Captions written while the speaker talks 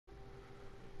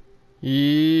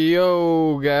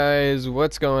Yo guys,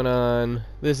 what's going on?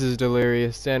 This is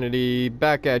Delirious Sanity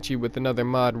back at you with another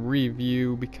mod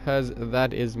review because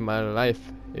that is my life,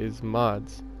 is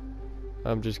mods.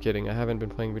 I'm just kidding, I haven't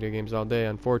been playing video games all day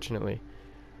unfortunately.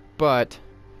 But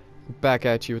back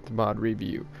at you with the mod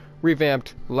review.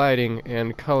 Revamped lighting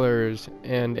and colors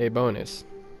and a bonus.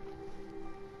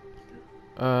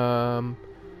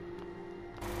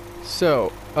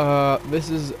 This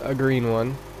is a green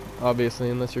one. Obviously,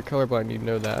 unless you're colorblind, you'd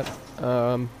know that.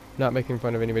 Not making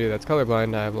fun of anybody that's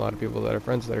colorblind. I have a lot of people that are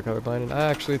friends that are colorblind, and I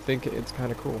actually think it's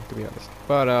kind of cool, to be honest.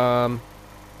 But,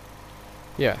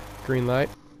 yeah, green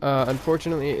light.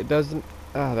 Unfortunately, it doesn't...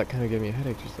 that kind of gave me a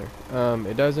headache just there.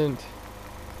 It doesn't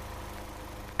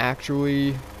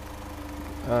actually...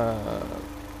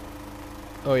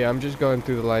 Oh yeah, I'm just going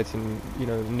through the lights and, you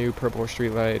know, the new purple street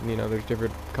light, and, you know, there's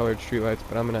different colored street lights,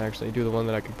 but I'm going to actually do the one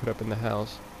that I can put up in the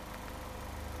house.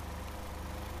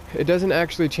 It doesn't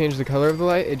actually change the color of the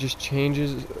light, it just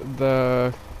changes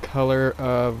the color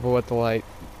of what the light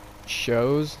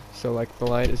shows. So like the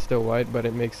light is still white, but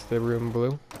it makes the room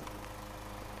blue.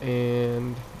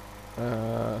 And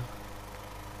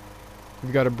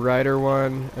we've got a brighter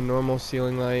one, a normal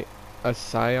ceiling light, a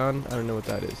cyan, I don't know what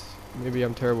that is. Maybe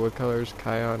I'm terrible with colors,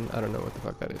 cyan, I don't know what the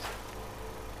fuck that is.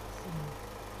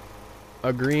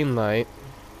 A green light.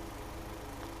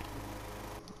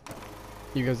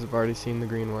 You guys have already seen the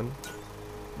green one.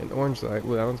 An orange light.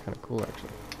 Well, that one's kind of cool, actually.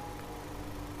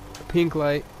 A pink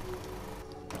light.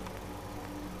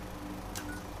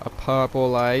 A purple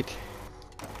light.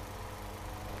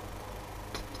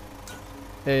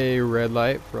 A red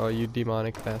light for all you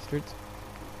demonic bastards.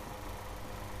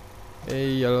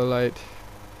 A yellow light.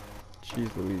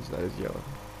 Jeez Louise, that is yellow.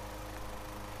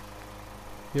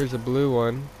 Here's a blue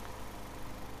one.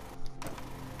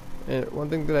 And one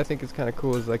thing that I think is kind of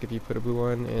cool is like if you put a blue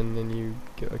one and then you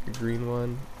get like a green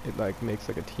one, it like makes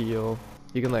like a teal.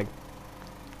 You can like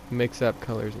mix up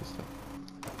colors and stuff.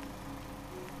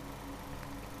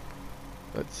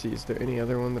 Let's see, is there any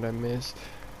other one that I missed?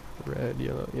 Red,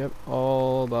 yellow, yep,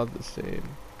 all about the same.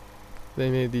 They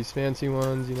made these fancy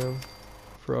ones, you know,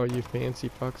 for all you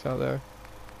fancy fucks out there.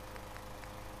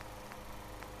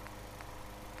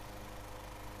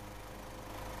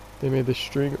 They made the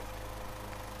string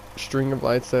of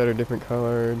lights that are different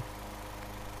colored.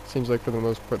 Seems like for the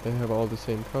most part they have all the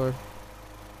same color.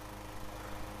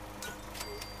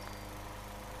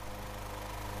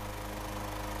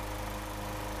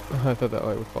 Oh, I thought that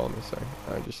light would follow me, sorry.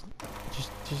 I just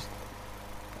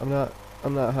I'm not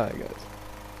high, guys.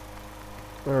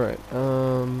 Alright,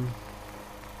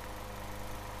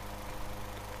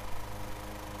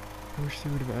 I wish they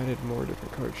would have added more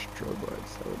different colored strobe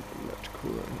lights. That would have been much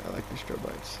cooler. I like the strobe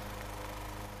lights.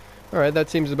 Alright, that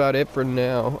seems about it for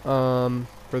now.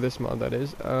 For this mod, that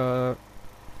is.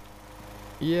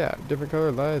 Yeah, different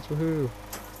colored lights, woohoo.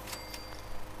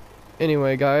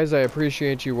 Anyway, guys, I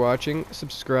appreciate you watching.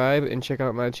 Subscribe and check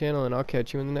out my channel, and I'll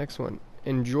catch you in the next one.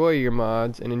 Enjoy your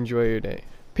mods and enjoy your day.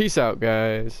 Peace out,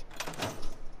 guys.